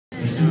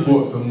she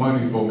bought some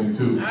money for me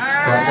too. So I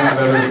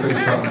gotta let her say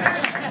something.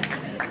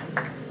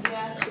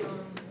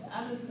 I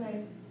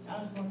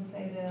just want to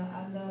say that I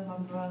love my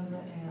brother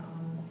and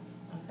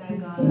I thank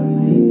God I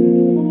made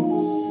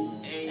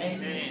it.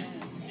 Amen.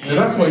 And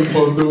that's what you're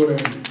supposed to do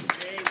it.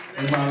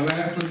 And my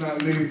last but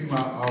not least,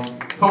 my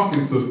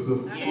talking sister,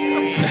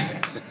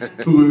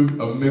 who is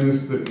a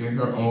minister in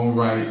her own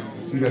right.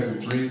 She has a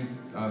Dream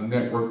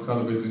Network,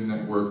 television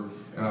network,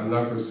 and I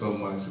love her so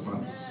much.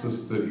 My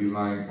sister,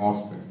 Elaine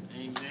Austin.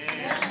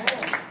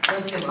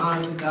 Let's give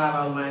honor to God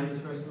Almighty, who's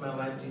first in my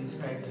life, Jesus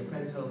Christ, and the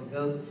Prince Holy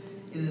Ghost.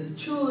 It is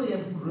truly a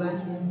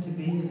blessing to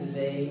be here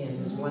today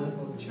in this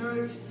wonderful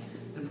church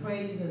to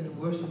praise and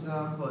worship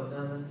God for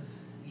another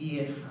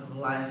year of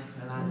life.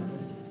 And I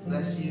just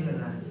bless you,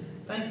 and I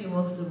thank you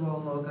most of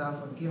all, Lord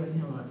God, for giving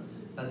him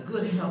a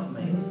good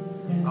helpmate,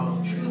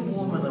 a true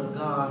woman of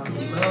God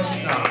who loves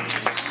God.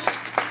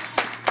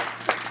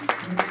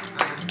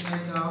 I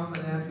thank God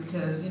for that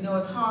because, you know,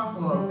 it's hard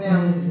for a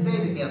family to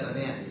stay together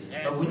then.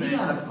 But when you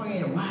got a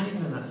praying wife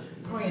and a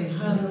praying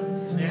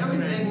husband,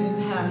 everything just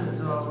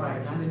happens all right.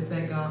 And I just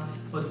thank God.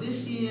 But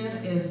this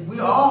year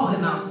we're all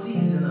in our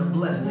season of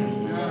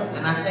blessing.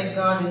 And I thank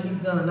God that he's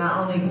going to not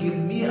only give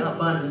me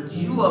abundance,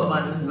 you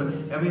abundance, but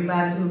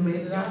everybody who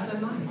made it out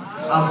tonight.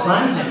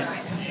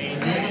 Abundance. In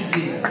the name of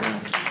Jesus.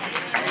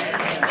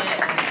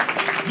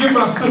 Give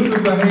my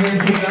sisters a hand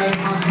tonight,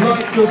 my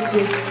blood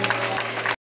sisters.